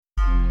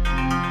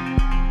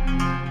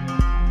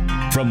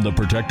From the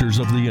protectors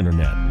of the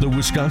internet, the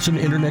Wisconsin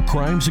Internet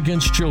Crimes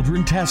Against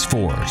Children Task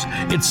Force,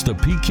 it's the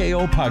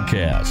PKO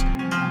Podcast.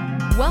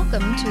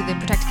 Welcome to the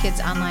Protect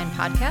Kids Online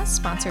podcast,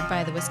 sponsored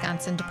by the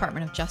Wisconsin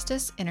Department of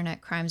Justice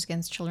Internet Crimes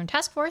Against Children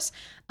Task Force.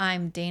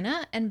 I'm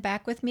Dana, and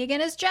back with me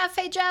again is Jeff.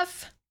 Hey,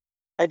 Jeff.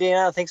 Hi,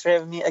 Dana. Thanks for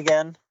having me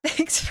again.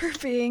 Thanks for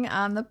being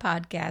on the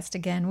podcast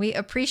again. We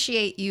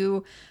appreciate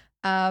you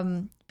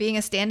being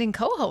a standing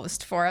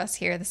co-host for us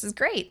here. This is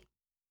great.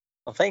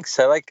 Well, thanks.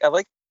 I like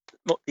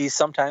these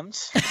sometimes.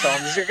 So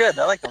these are good.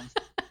 I like them.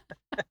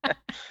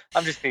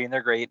 I'm just kidding.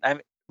 They're great. I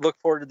look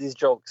forward to these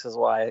jokes is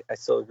why I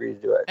still agree to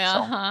do it.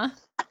 Uh-huh.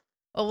 So.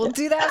 Well, we'll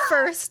do that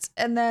first.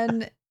 And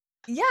then,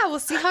 we'll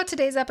see how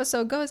today's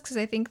episode goes, because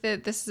I think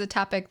that this is a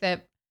topic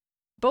that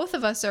both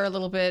of us are a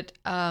little bit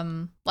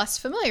less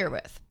familiar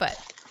with. But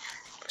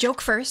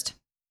joke first.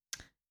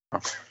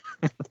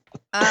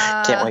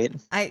 Can't wait.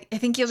 I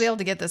think you'll be able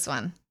to get this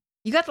one.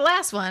 You got the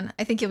last one.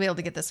 I think you'll be able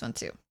to get this one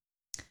too.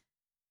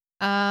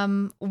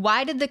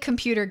 Why did the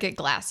computer get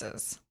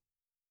glasses?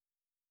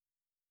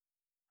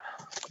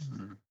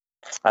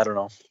 I don't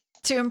know.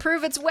 To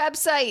improve its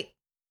website.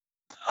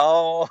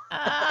 Oh,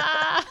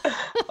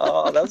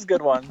 oh, that was a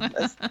good one.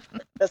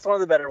 That's one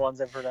of the better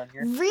ones I've heard on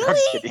here. Really? I'm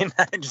just kidding.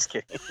 I'm just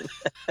kidding.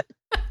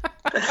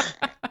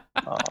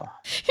 Oh.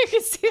 You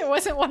can see it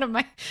wasn't one of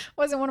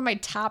my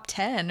top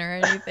 10 or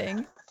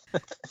anything.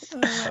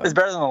 It was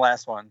better than the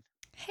last one.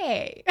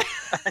 Hey.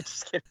 I'm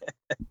just kidding.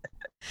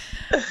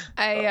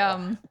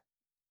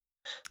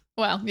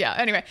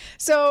 Anyway,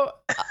 so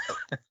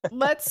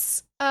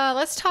let's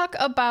talk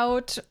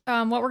about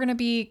what we're going to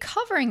be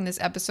covering this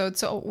episode.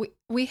 So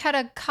we had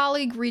a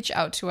colleague reach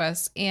out to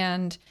us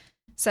and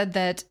said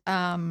that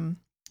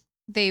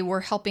they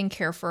were helping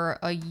care for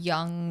a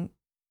young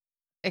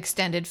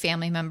extended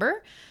family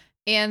member,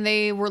 and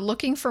they were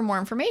looking for more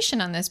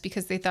information on this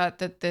because they thought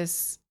that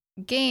this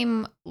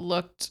game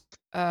looked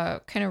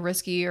kind of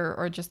risky,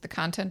 or just the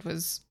content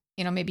was,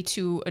 maybe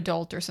too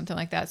adult or something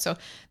like that. So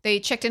they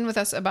checked in with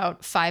us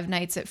about Five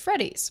Nights at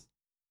Freddy's.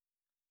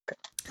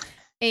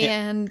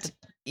 And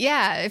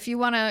if you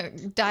want to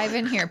dive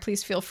in here,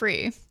 please feel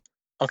free.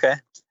 Okay.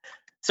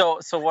 So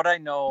what I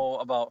know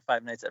about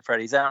Five Nights at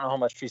Freddy's, I don't know how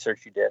much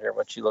research you did or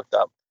what you looked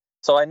up.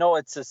 So I know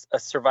it's a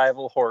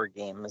survival horror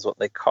game is what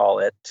they call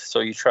it. So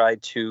they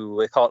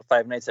call it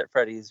Five Nights at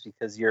Freddy's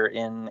because you're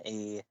in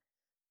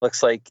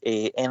looks like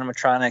a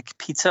animatronic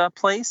pizza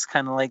place,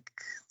 kind of like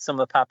some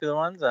of the popular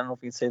ones. I don't know if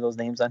you can say those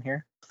names on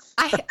here.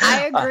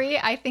 I agree.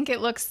 I think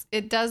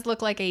it does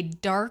look like a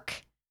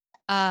dark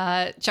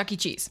Chuck E.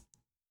 Cheese.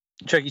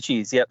 Chuck E.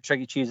 Cheese, yep. Chuck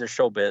E. Cheese or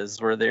Showbiz,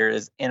 where there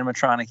is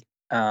animatronic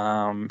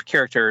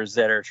characters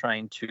that are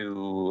trying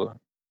to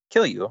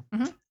kill you,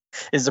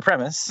 is the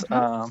premise.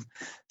 Mm-hmm.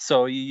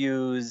 So you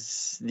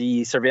use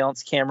the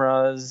surveillance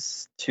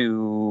cameras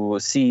to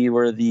see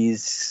where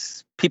these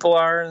people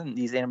are,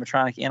 these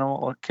animatronic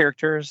animal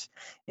characters,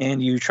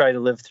 and you try to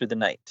live through the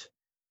night.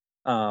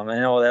 I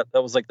know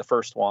that was like the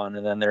first one,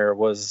 and then there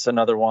was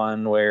another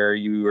one where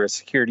you were a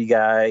security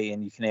guy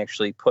and you can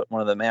actually put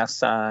one of the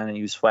masks on and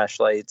use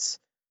flashlights.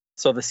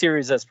 So the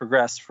series has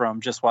progressed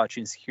from just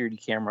watching security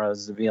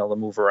cameras to being able to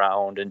move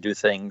around and do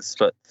things,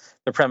 but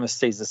the premise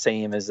stays the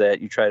same, is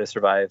that you try to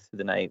survive through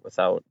the night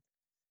without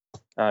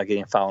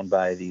getting found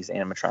by these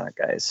animatronic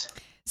guys.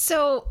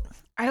 So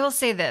I will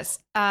say this.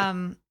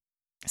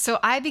 So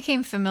I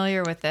became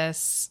familiar with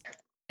this,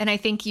 and I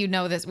think you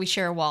know this. We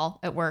share a wall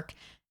at work.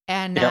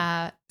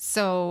 And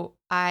so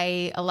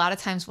I a lot of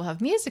times will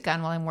have music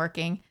on while I'm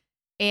working,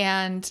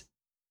 and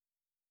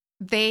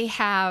they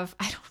have,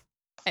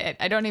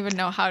 I don't even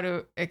know how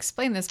to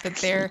explain this, but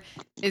there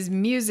is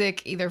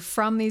music either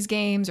from these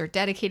games or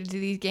dedicated to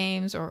these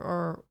games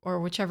or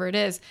whichever it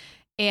is.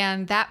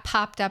 And that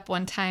popped up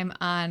one time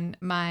on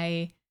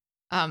my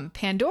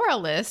Pandora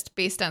list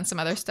based on some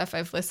other stuff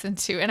I've listened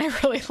to, and I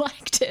really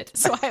liked it.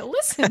 So I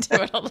listened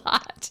to it a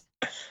lot.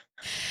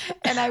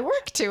 And I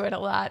work to it a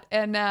lot,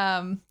 and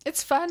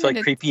it's fun. It's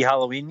like creepy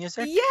Halloween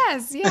music.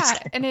 Yes, yeah,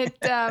 and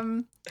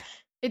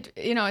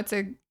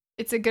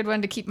it's a good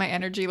one to keep my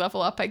energy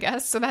level up, I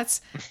guess. So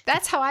that's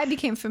how I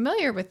became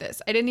familiar with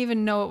this. I didn't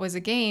even know it was a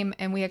game,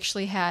 and we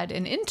actually had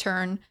an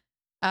intern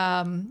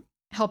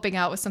helping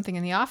out with something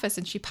in the office,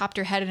 and she popped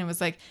her head in and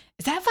was like,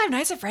 "Is that Five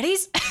Nights at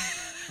Freddy's?"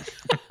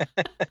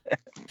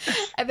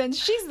 And then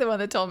she's the one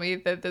that told me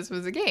that this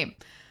was a game.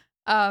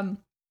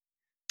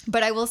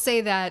 But I will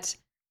say that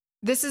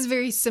this is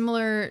very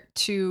similar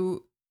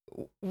to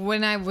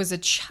when I was a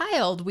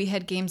child. We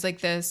had games like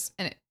this,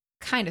 and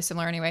kind of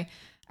similar anyway.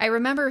 I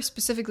remember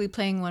specifically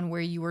playing one where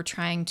you were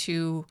trying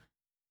to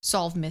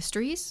solve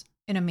mysteries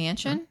in a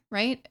mansion,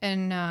 right?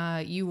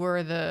 And you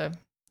were the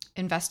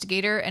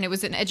investigator, and it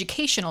was an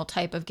educational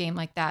type of game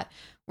like that,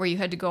 where you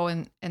had to go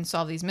and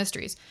solve these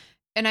mysteries.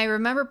 And I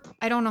remember,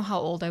 I don't know how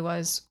old I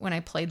was when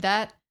I played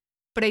that,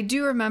 but I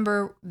do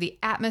remember the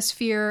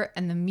atmosphere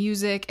and the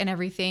music and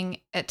everything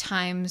at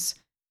times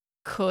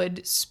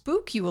could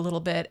spook you a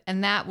little bit.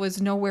 And that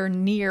was nowhere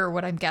near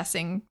what I'm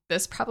guessing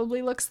this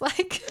probably looks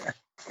like.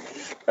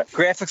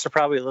 Graphics are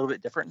probably a little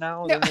bit different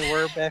now than they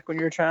were back when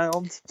you were a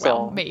child. So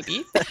Well,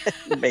 maybe.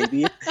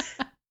 maybe.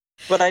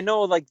 But I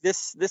know like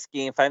this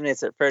game, Five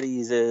Nights at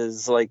Freddy's,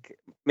 is like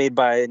made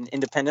by an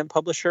independent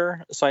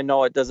publisher. So I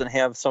know it doesn't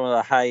have some of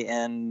the high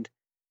end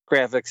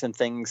graphics and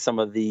things some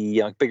of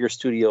the bigger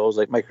studios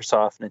like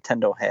Microsoft,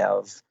 Nintendo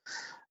have.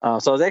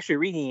 So I was actually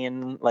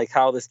reading like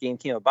how this game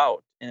came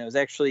about, and it was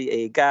actually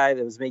a guy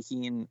that was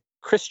making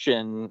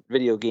Christian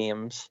video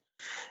games,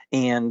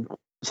 and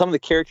some of the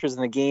characters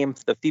in the game,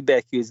 the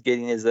feedback he was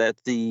getting is that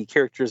the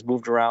characters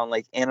moved around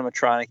like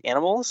animatronic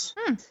animals.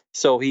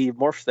 So he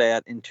morphed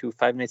that into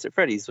Five Nights at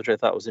Freddy's, which I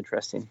thought was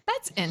interesting.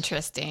 That's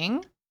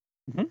interesting.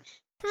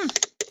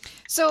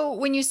 So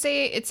when you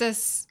say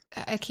it's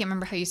I can't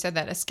remember how you said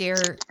that, a scare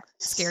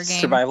game,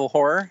 survival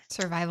horror.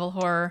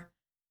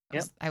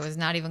 Yep. I was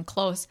not even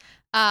close.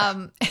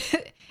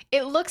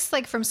 It looks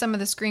like from some of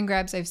the screen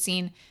grabs I've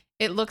seen,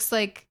 it looks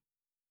like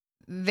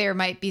there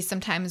might be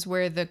some times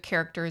where the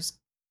characters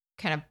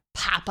kind of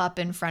pop up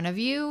in front of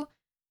you.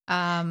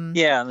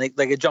 Yeah,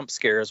 like a jump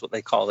scare is what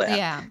they call that.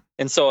 Yeah.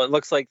 And so it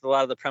looks like a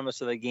lot of the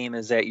premise of the game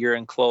is that you're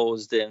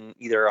enclosed in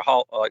either a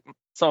hall, like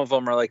some of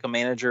them are like a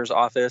manager's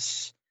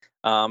office.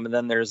 And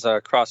then there's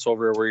a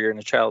crossover where you're in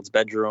a child's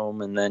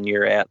bedroom, and then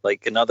you're at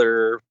like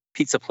another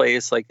pizza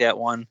place like that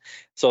one.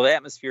 So the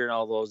atmosphere in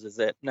all those is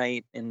at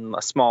night in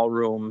a small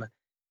room,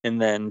 and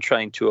then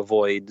trying to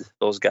avoid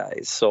those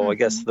guys. So I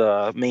guess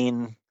the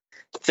main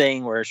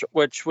thing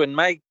which when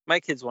my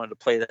kids wanted to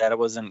play that, I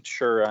wasn't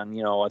sure on,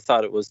 I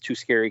thought it was too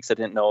scary because I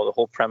didn't know the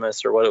whole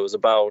premise or what it was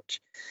about.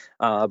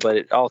 But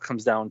it all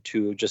comes down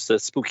to just a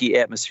spooky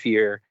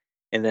atmosphere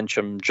and then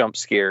some jump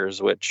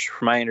scares, which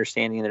from my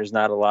understanding, there's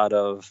not a lot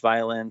of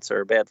violence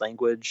or bad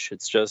language.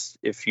 It's just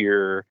if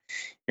your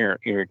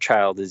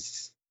child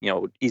is,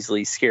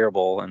 easily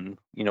scareable and,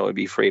 would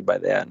be afraid by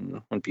that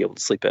and wouldn't be able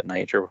to sleep at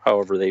night, or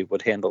however they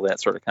would handle that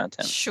sort of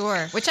content.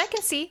 Sure. Which I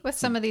can see with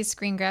some of these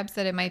screen grabs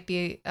that it might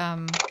be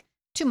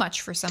too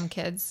much for some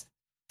kids,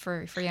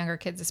 for younger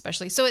kids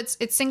especially. So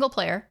it's single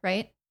player,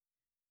 right?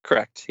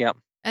 Correct. Yeah.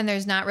 And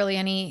there's not really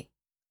any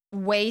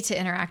way to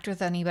interact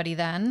with anybody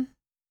then.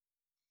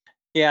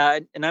 Yeah,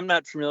 and I'm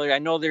not familiar. I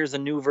know there's a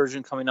new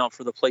version coming out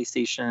for the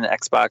PlayStation and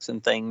Xbox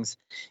and things.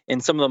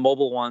 And some of the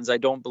mobile ones, I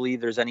don't believe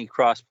there's any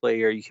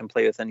cross-play or you can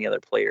play with any other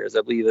players.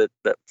 I believe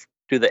that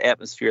through the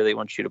atmosphere, they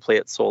want you to play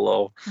it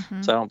solo.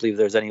 So I don't believe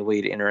there's any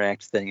way to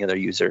interact with any other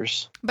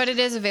users. But it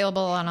is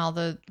available on all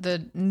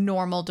the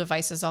normal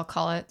devices, I'll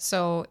call it.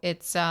 So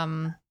it's,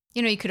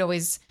 you could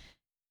always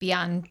be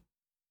on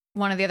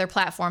one of the other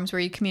platforms where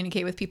you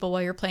communicate with people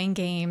while you're playing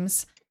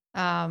games.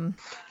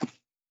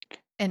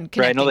 And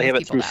right, I know they have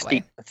it through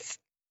Steam.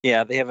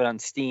 Yeah, they have it on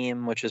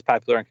Steam, which is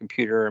popular on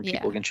computer, and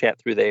people can chat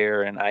through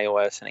there, and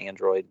iOS and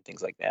Android and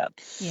things like that.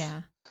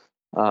 Yeah.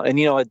 And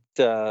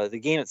the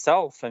game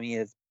itself,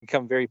 it's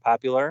become very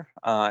popular.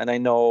 And I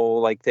know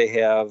like they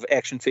have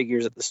action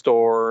figures at the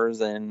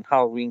stores and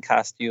Halloween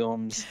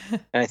costumes.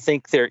 And I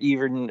think they're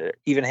even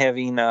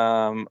having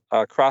a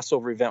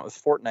crossover event with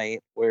Fortnite,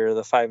 where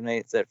the Five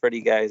Nights at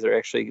Freddy guys are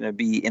actually going to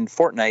be in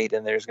Fortnite,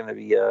 and there's going to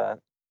be a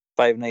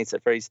Five Nights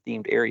at Freddy's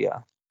themed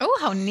area. Oh,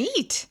 how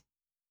neat.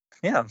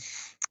 Yeah.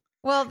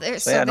 Well,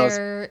 there's an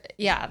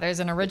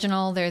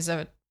original, there's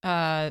a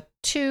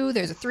 2,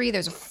 there's a 3,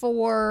 there's a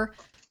 4.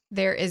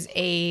 There is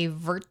a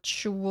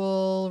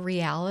virtual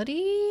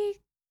reality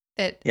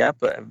that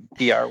but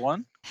VR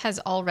one has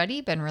already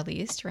been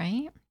released,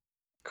 right?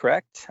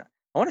 Correct.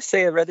 I want to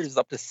say I read there's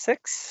up to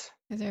 6.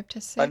 Is there up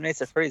to 6? Five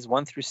Nights at Freddy's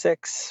 1 through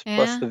 6,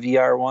 plus the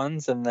VR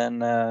ones, and then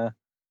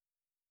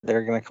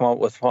they're going to come out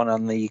with one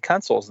on the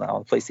consoles now,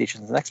 the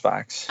PlayStations and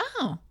Xbox.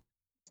 Oh.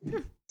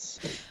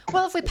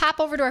 Well, if we pop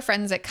over to our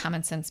friends at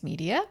Common Sense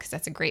Media, because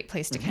that's a great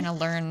place to kind of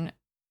learn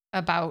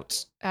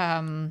about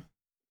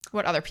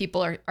what other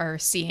people are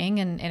seeing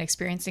and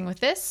experiencing with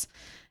this.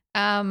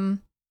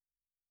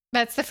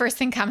 That's the first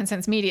thing Common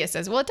Sense Media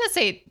says. Well, it does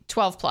say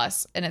 12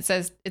 plus, and it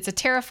says it's a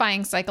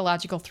terrifying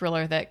psychological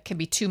thriller that can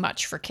be too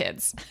much for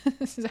kids.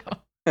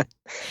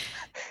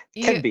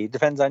 Can be.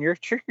 Depends on your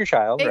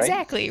child, right?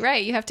 Exactly,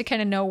 right. You have to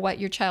kind of know what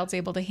your child's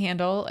able to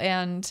handle,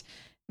 and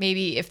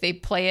maybe if they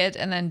play it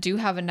and then do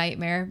have a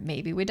nightmare,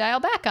 maybe we dial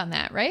back on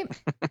that, right?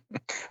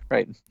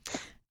 Right.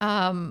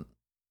 So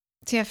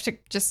you have to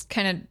just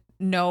kind of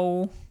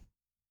know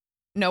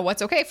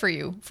what's okay for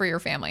you, for your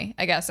family,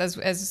 I guess,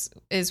 as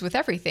is with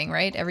everything,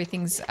 right?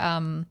 Everything's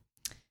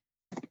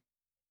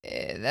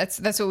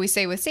that's what we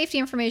say with safety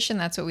information.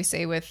 That's what we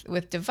say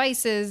with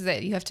devices,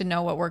 that you have to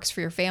know what works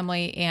for your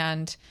family,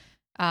 and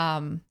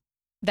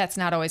that's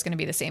not always going to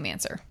be the same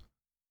answer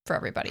for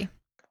everybody.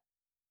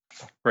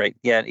 Right.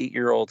 Yeah, an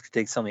 8-year-old could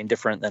take something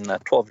different than a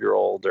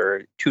 12-year-old,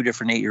 or 2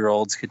 different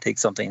 8-year-olds could take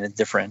something that's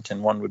different,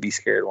 and one would be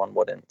scared, one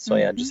wouldn't. So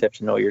yeah, just have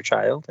to know your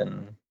child,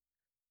 and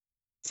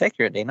it's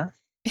accurate, Dana.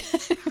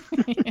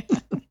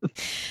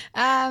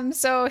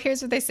 So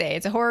here's what they say.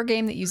 It's a horror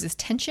game that uses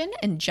tension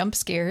and jump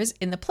scares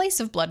in the place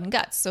of blood and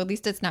guts. So at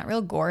least it's not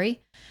real gory.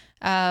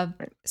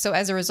 So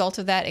as a result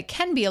of that, it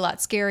can be a lot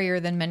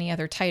scarier than many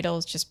other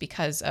titles just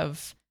because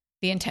of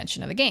the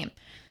intention of the game.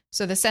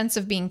 So the sense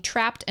of being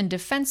trapped and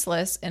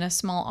defenseless in a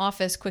small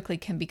office quickly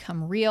can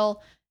become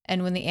real.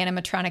 And when the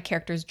animatronic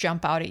characters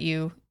jump out at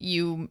you,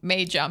 you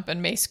may jump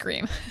and may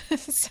scream.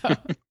 So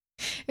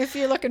if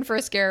you're looking for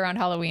a scare around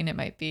Halloween, it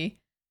might be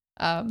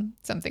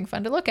something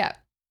fun to look at.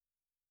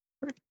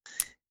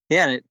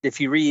 Yeah, and if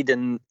you read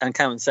in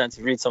Uncommon Sense, if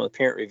you read some of the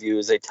parent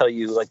reviews, they tell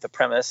you like the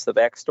premise, the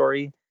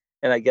backstory.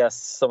 And I guess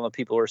some of the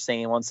people were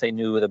saying once they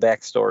knew the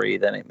backstory,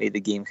 then it made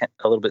the game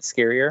a little bit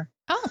scarier.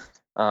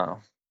 Oh.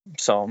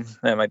 So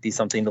that might be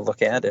something to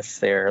look at if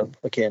they're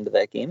looking into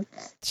that game.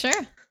 Sure.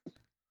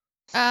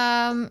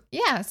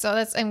 Yeah,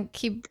 so I'm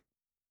keep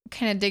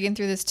kind of digging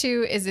through this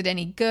too. Is it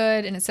any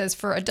good? And it says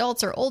for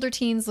adults or older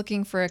teens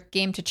looking for a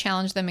game to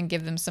challenge them and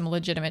give them some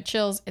legitimate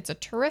chills, it's a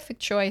terrific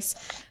choice.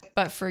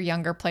 But for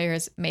younger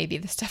players, maybe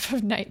the stuff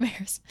of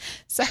nightmares.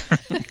 So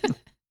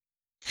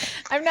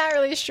I'm not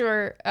really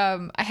sure.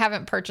 I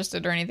haven't purchased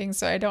it or anything,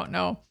 so I don't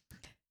know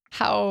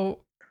how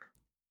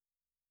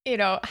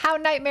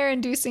nightmare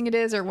inducing it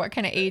is or what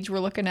kind of age we're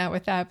looking at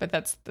with that. But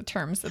that's the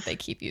terms that they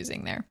keep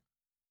using there.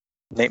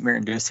 Nightmare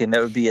inducing.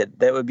 That would be it.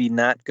 That would be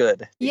not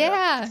good.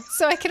 Yeah.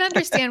 So I can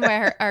understand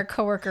why our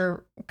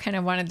coworker kind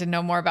of wanted to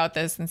know more about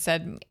this and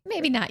said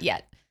maybe not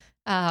yet,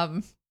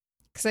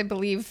 because I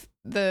believe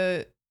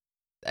the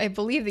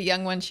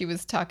young one she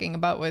was talking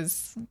about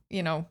was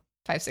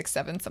 5, 6,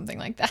 7, something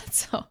like that.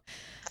 So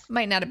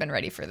might not have been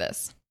ready for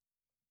this.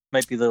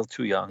 Might be a little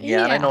too young.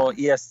 Yeah. And I know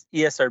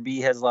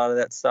ESRB has a lot of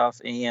that stuff,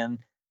 and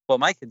what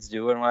my kids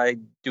do and what I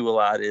do a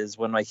lot is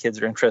when my kids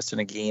are interested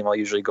in a game, I'll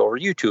usually go over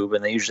YouTube,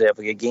 and they usually have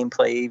like a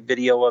gameplay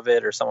video of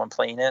it or someone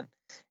playing it.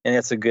 And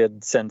it's a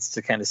good sense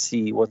to kind of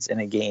see what's in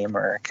a game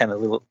or kind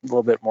of a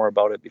little bit more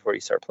about it before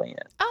you start playing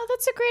it. Oh,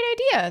 that's a great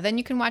idea. Then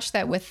you can watch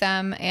that with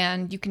them,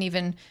 and you can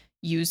even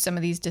use some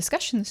of these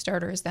discussion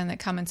starters then that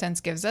Common Sense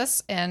gives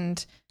us.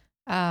 And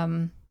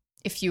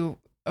if you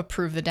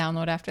approve the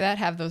download after that,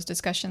 have those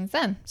discussions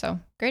then. So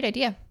great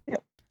idea.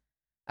 Yep.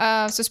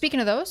 So speaking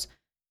of those,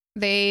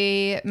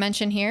 they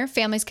mention here,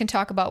 families can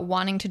talk about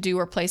wanting to do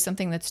or play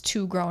something that's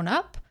too grown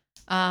up.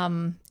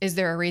 Is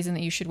there a reason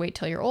that you should wait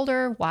till you're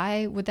older?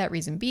 Why would that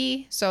reason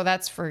be? So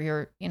that's for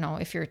your,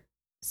 if you're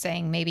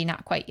saying maybe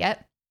not quite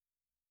yet.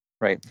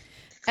 Right.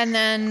 And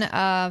then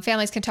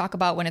families can talk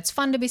about when it's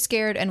fun to be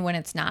scared and when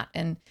it's not.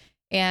 And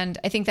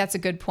I think that's a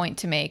good point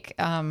to make,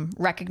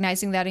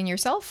 recognizing that in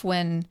yourself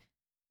when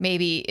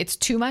maybe it's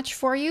too much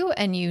for you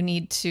and you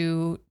need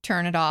to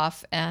turn it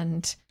off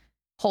and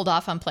hold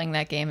off on playing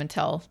that game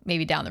until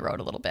maybe down the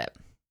road a little bit.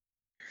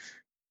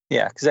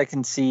 Yeah, because I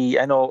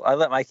know I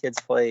let my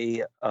kids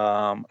play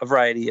a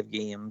variety of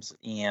games,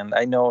 and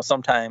I know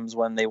sometimes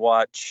when they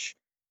watch,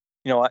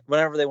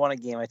 whenever they want a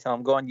game, I tell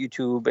them go on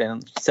YouTube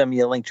and send me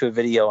a link to a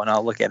video, and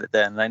I'll look at it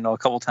then. And I know a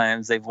couple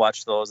times they've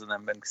watched those and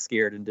then been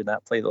scared and did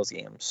not play those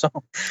games. So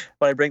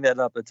when I bring that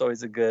up, it's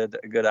always a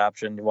good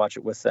option to watch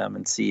it with them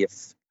and see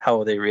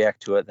how they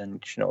react to it, then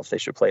if they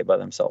should play it by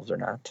themselves or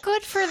not.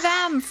 Good for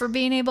them for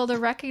being able to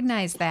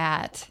recognize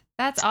that.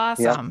 That's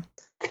awesome.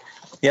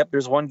 Yep.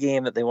 There's one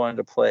game that they wanted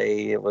to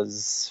play. It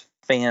was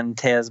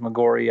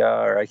Phantasmagoria,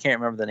 or I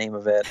can't remember the name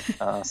of it.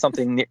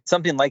 Something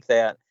like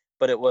that.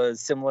 But it was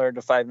similar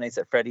to Five Nights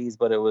at Freddy's,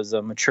 but it was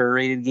a mature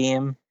rated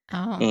game.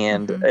 Oh,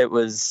 and it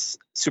was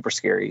super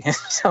scary.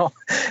 So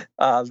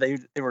they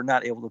were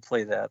not able to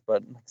play that.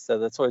 But so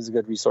that's always a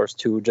good resource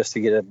too, just to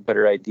get a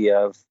better idea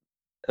of,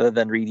 other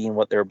than reading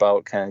what they're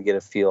about, kind of get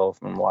a feel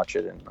and watch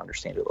it and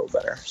understand it a little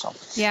better. So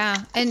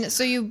yeah, and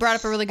so you brought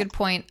up a really good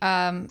point.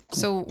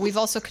 So we've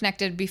also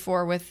connected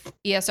before with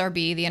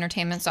ESRB, the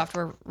Entertainment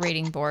Software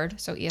Rating Board,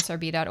 so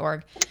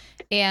esrb.org,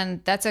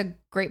 and that's a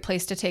great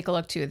place to take a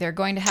look too. They're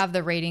going to have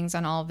the ratings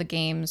on all of the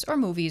games or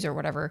movies or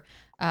whatever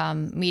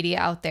media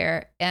out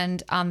there,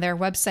 and on their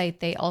website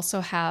they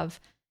also have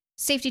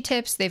safety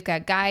tips. They've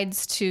got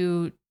guides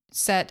to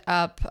set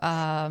up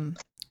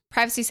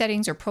privacy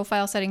settings or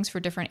profile settings for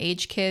different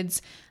age kids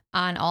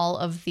on all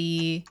of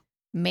the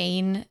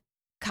main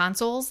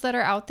consoles that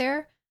are out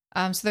there.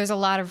 So there's a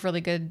lot of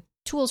really good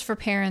tools for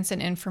parents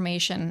and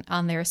information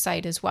on their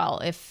site as well,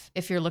 if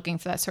you're looking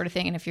for that sort of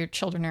thing and if your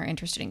children are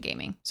interested in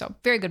gaming. So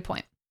very good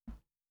point.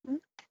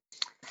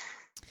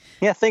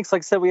 Yeah, thanks.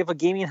 Like I said, we have a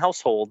gaming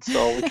household,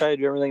 so we try to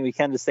do everything we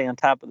can to stay on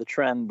top of the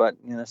trend, but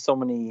there's so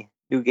many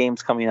new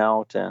games coming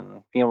out,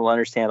 and being able to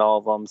understand all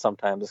of them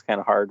sometimes is kind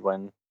of hard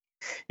when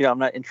I'm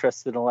not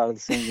interested in a lot of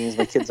the same games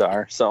my kids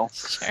are. So,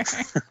 sure.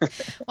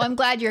 Well, I'm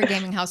glad you're a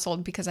gaming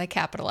household because I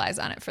capitalize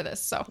on it for this.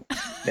 So,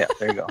 yeah,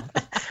 there you go.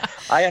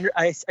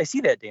 I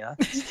see that, Dana.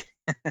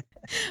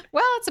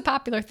 Well, it's a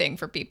popular thing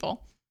for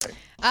people.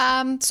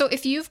 So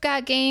if you've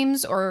got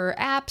games or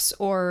apps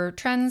or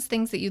trends,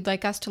 things that you'd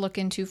like us to look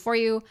into for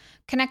you,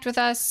 connect with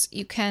us.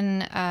 You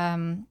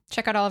can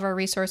check out all of our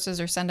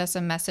resources or send us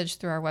a message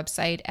through our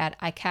website at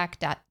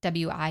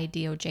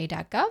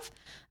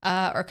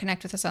icac.widoj.gov or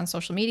connect with us on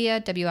social media,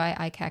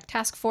 WI-ICAC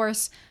Task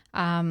Force.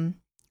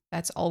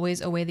 That's always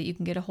a way that you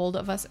can get a hold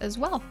of us as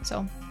well.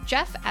 So,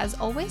 Jeff, as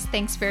always,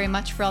 thanks very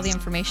much for all the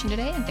information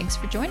today, and thanks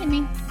for joining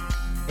me.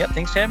 Yep,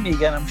 thanks for having me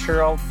again. I'm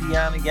sure I'll be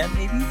on again,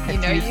 maybe.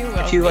 You will.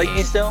 If you like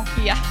me still.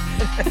 Yeah.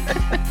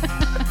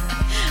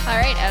 All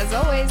right, as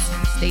always,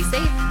 stay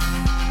safe.